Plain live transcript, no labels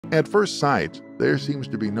At first sight, there seems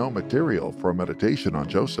to be no material for meditation on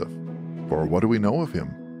Joseph. For what do we know of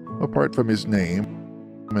him, apart from his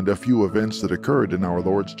name and a few events that occurred in our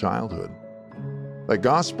Lord's childhood? The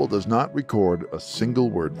Gospel does not record a single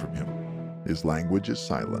word from him. His language is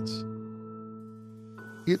silence.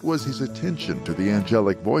 It was his attention to the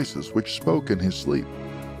angelic voices which spoke in his sleep.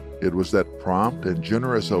 It was that prompt and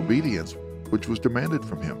generous obedience which was demanded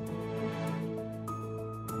from him.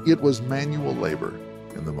 It was manual labor,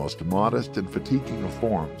 in the most modest and fatiguing of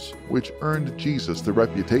forms, which earned Jesus the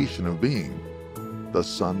reputation of being the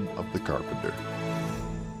Son of the Carpenter.